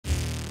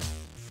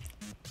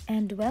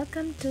and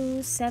welcome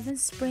to Seven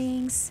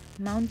Springs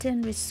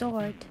Mountain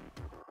Resort.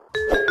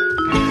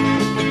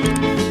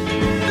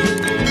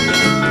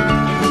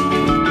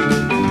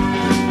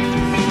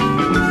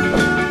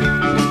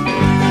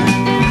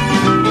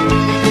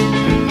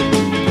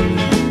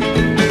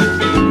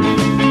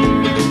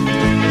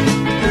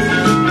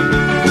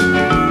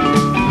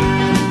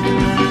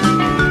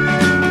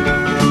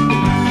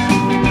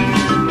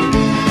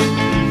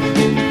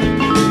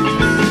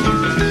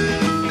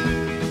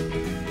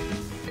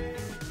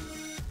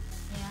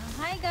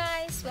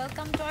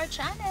 Welcome to our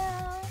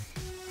channel.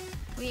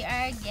 We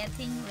are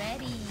getting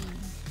ready.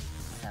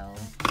 So,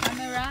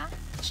 camera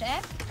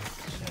check.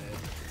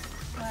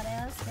 What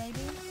else,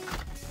 baby?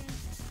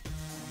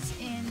 It's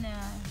in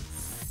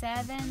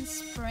Seven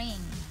Spring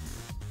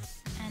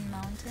and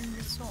Mountain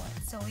Resort.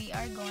 So we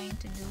are going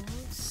to do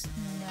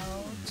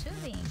snow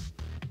tubing.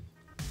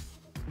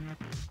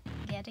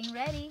 Getting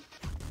ready.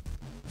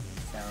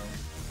 So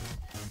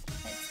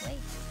let's wait.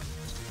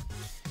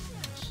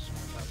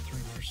 About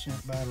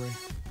 3% battery.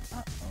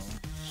 Uh-oh,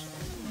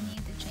 we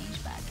need to change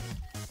battery.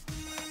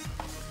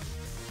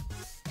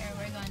 Here,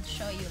 we're going to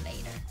show you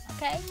later,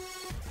 okay?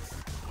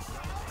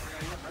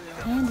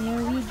 And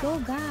here we go,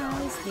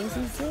 guys. This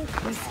is it.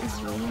 This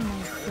is really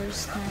my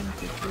first time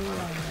to do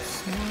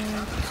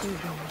snow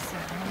tubing, so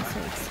I'm so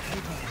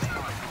excited.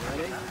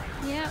 Ready?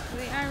 Yeah,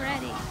 we are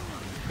ready.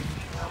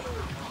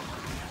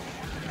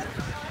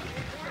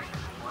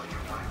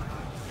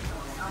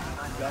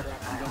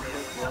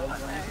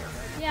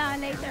 Yeah,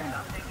 later.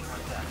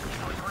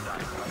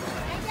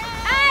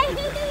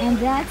 And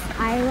that's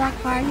Ira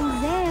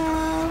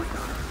Carnizel.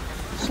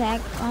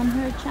 Check on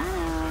her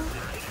channel.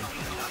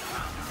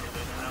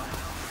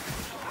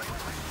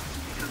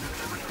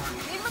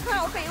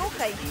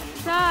 Okay.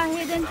 Sa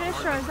Hidden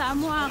Treasure, sa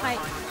Amuha kay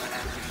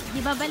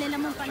di ba bali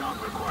naman pala.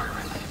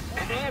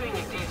 And adding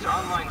Indeed's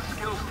online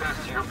skills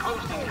test to your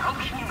posting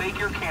helps you make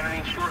your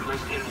candidate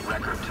shortlist in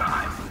record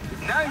time.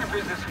 Now your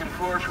business can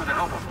flourish with the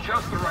help of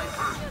just the right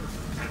person.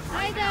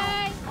 Hi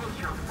guys!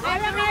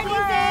 Ira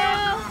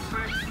Carnizel!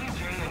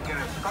 And get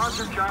a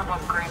sponsored job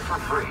upgrade for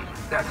free.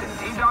 That's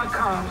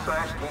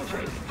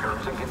Indeed.com/DJ.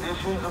 Terms and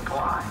conditions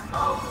apply.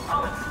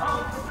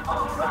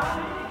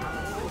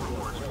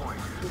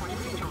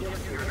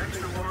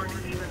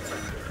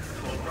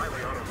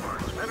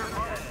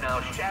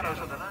 Now, Shadows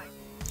of the Night.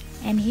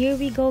 And here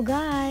we go,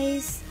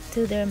 guys,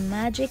 to their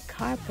magic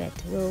carpet.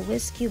 We'll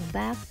whisk you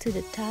back to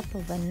the top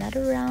of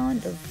another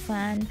round of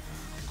fun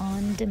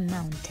on the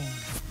mountain.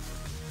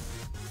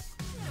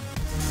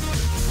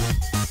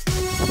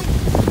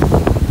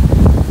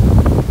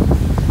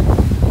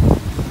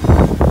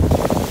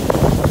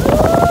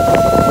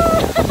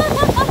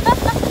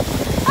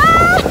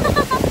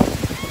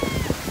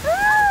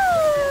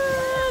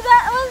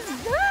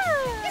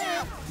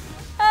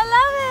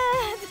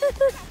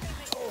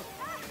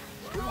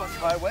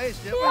 Ways,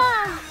 didn't we?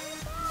 Yeah.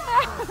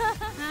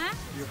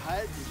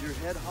 Huh? Is your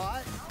head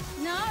hot?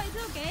 No, it's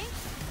okay.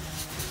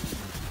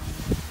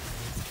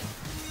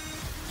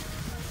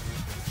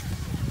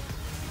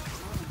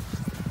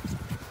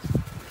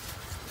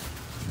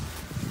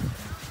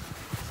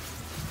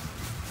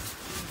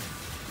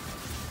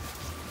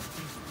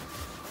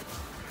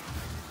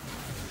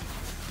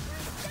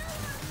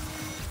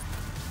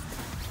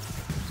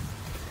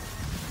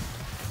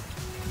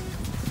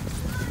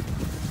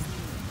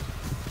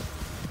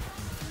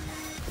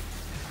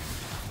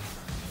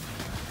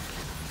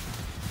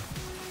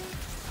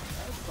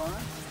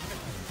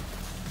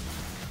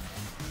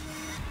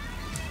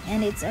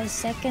 And it's our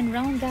second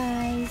round,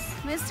 guys.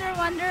 Mr.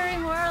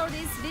 Wandering World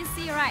is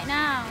busy right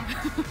now.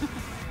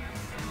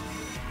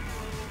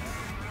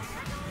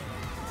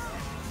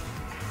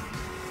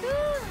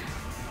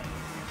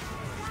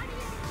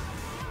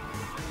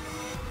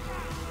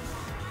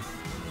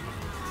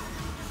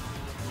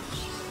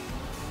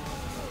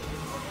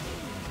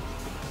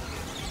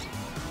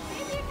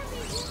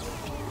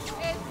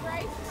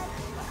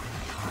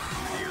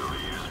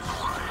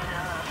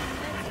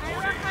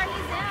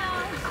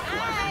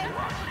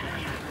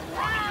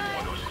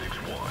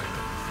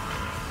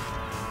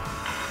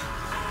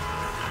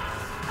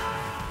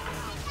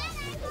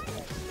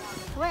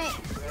 Wait,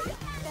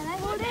 can I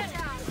hold it?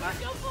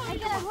 I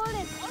cannot hold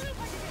it.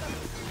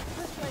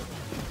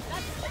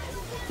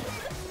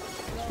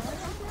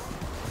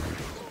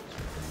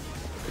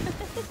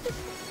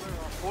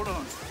 Hold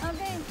on.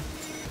 Okay,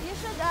 you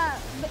should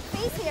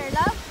face here,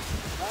 love.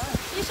 Huh?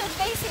 You should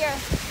face here.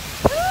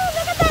 Ooh,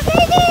 look at that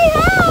baby!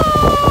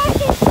 Hi!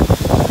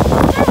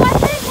 They're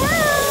wandering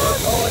around.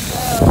 Oh,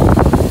 it's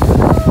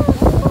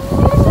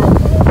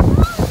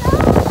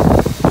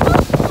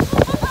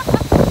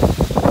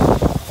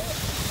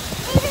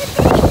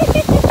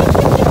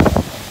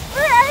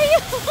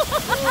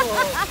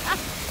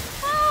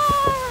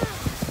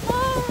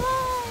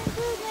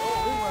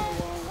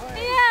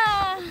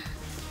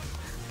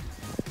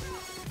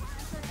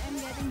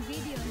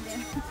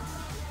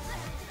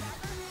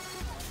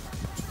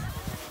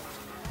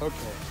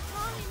Okay.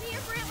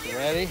 You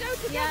ready?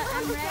 Yeah,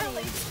 I'm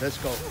ready. Let's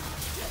go.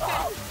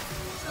 All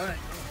right.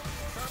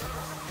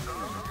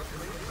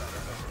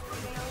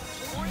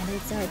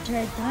 It's our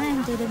third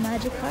time to the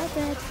magic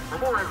carpet. For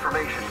more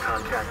information,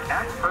 contact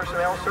ACT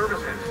Personnel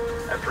Services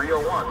at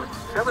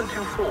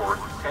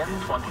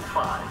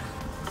 301-724-1025.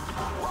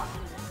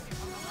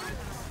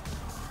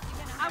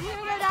 I'm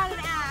gonna go down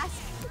and ask.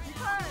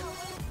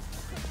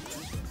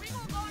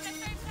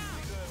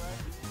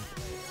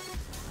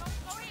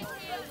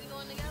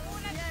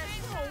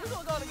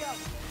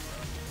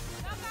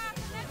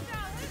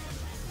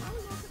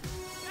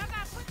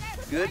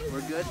 Good?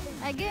 We're good?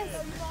 I guess.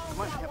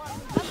 Come on, Cap.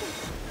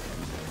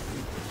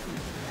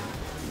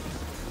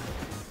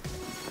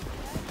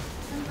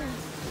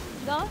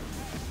 Go?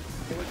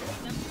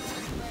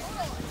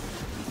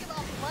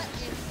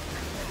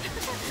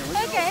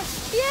 Okay.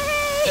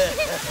 Yay!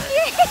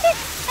 Yay!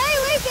 Hey,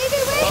 wait, baby,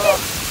 wait!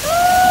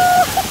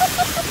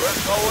 We're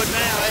forward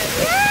now, eh?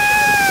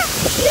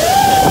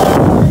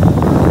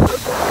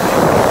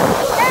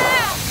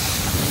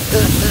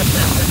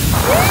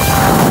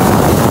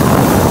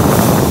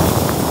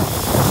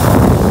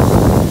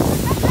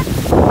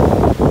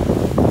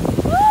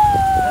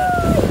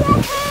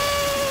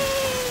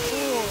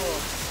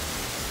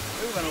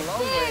 Moving a long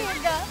way. There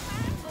you go.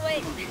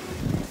 Wait.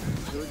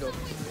 Here we go.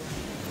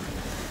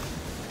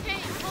 Hey,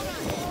 hold on.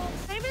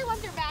 Anybody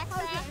want their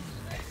backpack?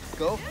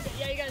 Go.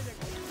 Yeah, you guys are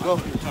Go.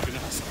 good.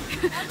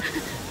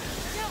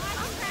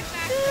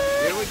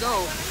 Here we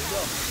go.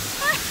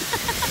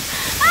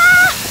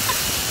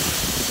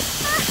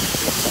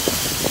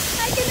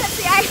 I cannot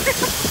see either.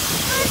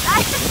 Where's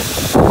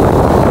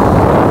either?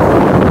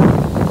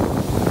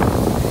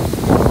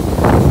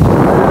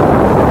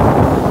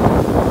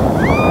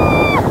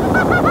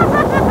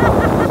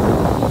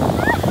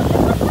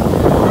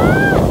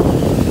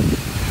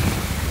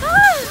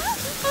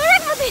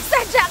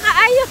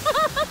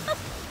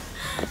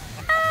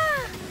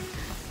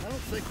 I don't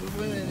think we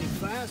went any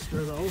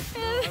faster though. No, I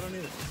don't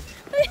either.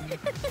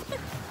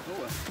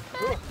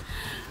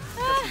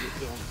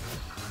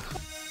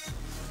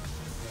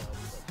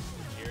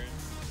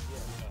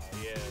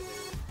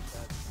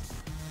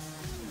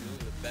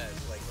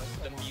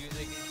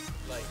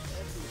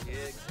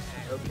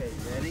 Okay,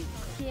 ready?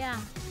 Yeah.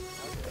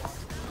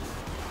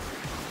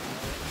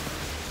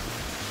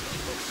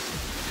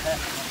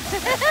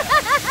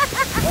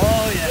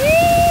 Oh yeah.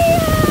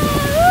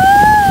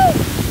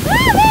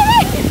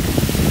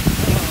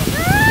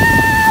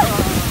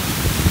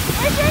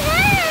 Where's your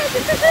head?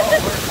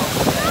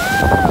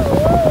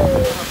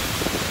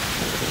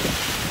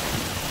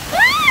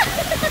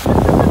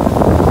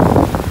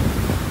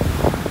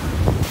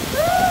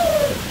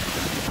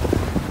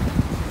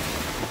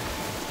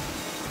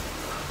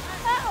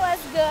 That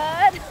was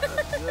good.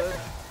 That's good.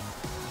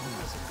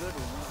 That's a good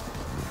one.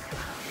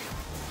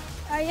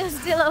 Are you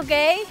still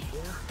okay?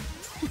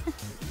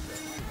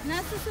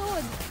 Nasa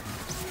suod.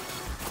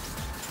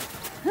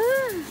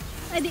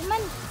 Adi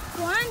man,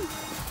 kuan.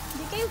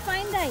 Di kayo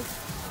fine day.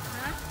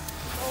 Ha?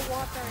 Or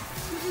water.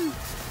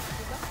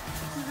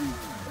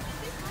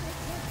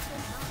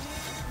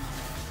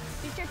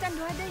 Picture tan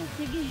duha day.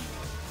 Sige.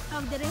 How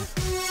dire?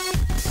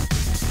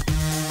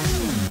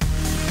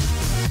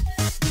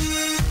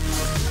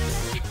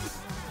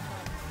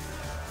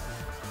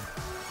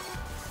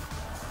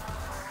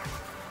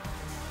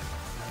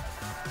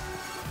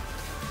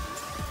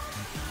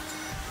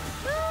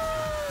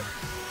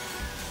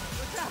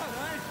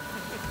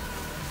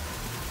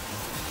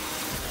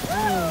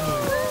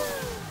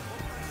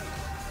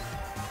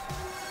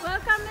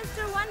 Welcome,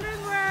 Mr.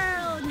 Wondering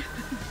World.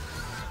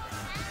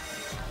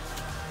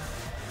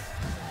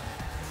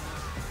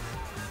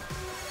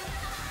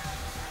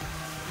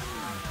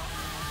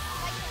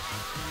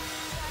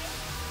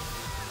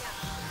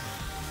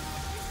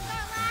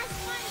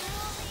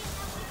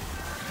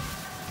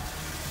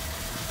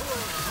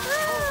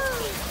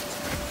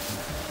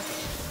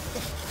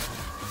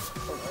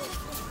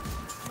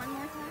 One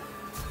more time.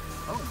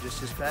 Oh, I'm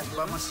just as fast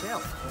by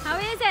myself. How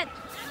is it?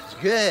 It's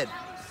good.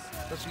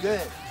 That's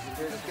good.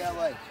 There's that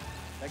way.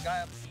 That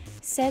guy up.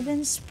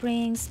 Seven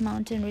Springs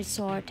Mountain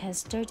Resort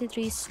has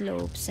 33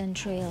 slopes and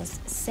trails,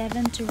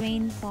 7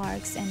 terrain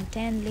parks, and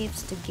 10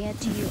 lifts to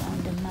get you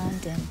on the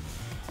mountain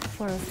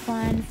for a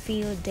fun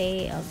field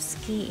day of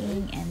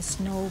skiing and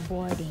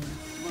snowboarding.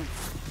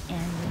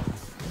 And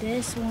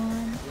this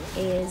one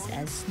is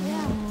a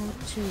snow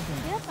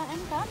tubing. Yep,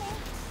 I'm coming.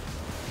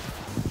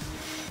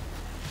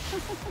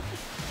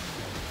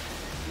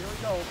 Here we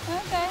go.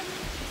 Okay.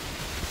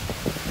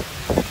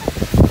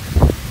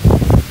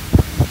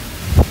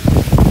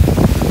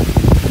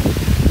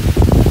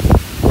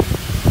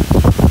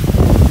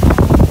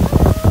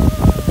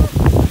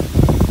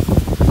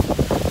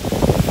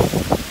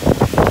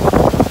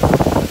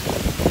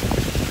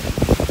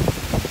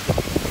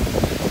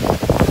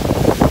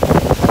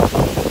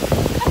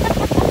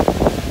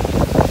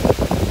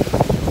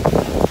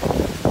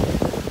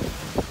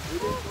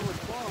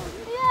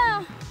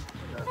 Yeah.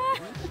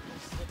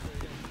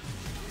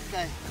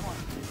 Okay, come on.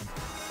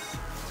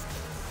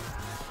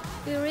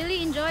 We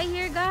really enjoy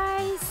here,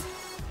 guys.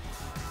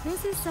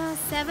 This is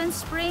Seven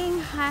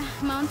Spring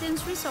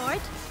Mountains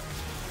Resort,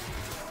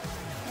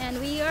 And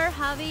we are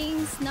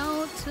having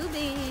snow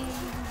tubing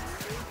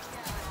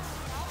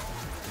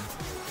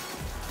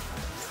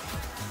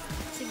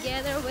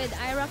together with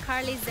Ira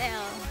Carlizell.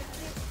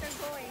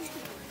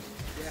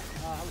 Yeah,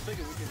 I was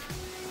thinking we could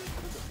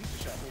there's a pizza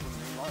shop over in the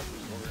main lodge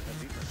over at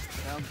pizza.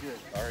 Sounds good.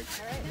 All right.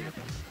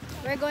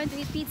 We're going to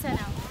eat pizza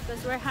now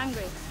because we're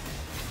hungry.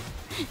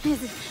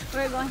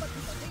 We're going.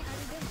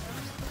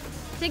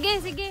 Sige,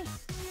 sige.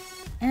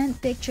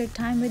 And picture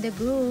time with the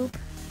group.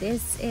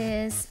 This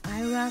is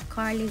Ira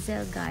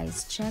Carlizell,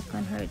 guys. Check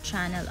on her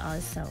channel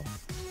also.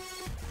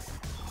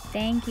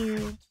 Thank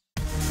you.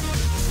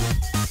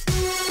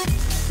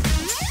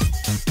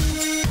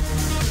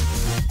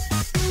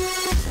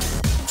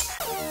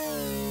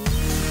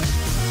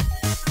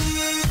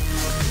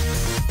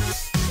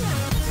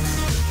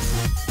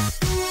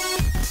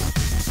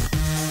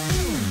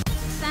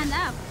 Stand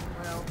up.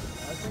 Well,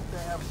 I think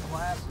they have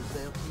classes.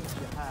 They'll teach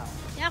you how.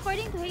 Yeah,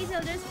 according to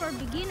Hazel, there's for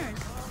beginners.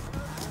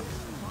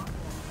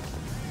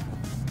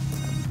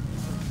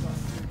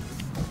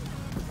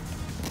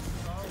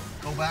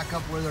 Go back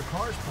up where their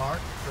car's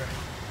parked.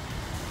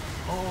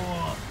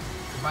 Oh,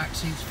 the back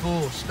seat's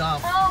full.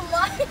 Stop. Oh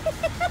my!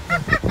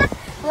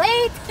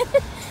 Wait!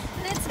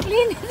 Let's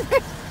clean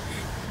it.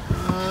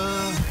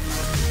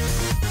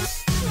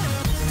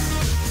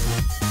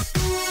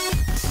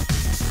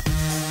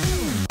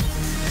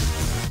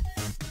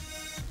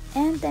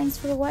 And thanks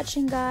for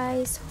watching,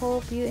 guys.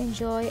 Hope you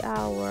enjoy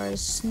our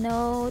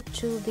snow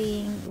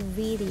tubing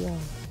video.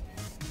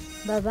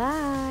 Bye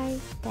bye.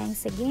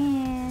 Thanks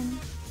again.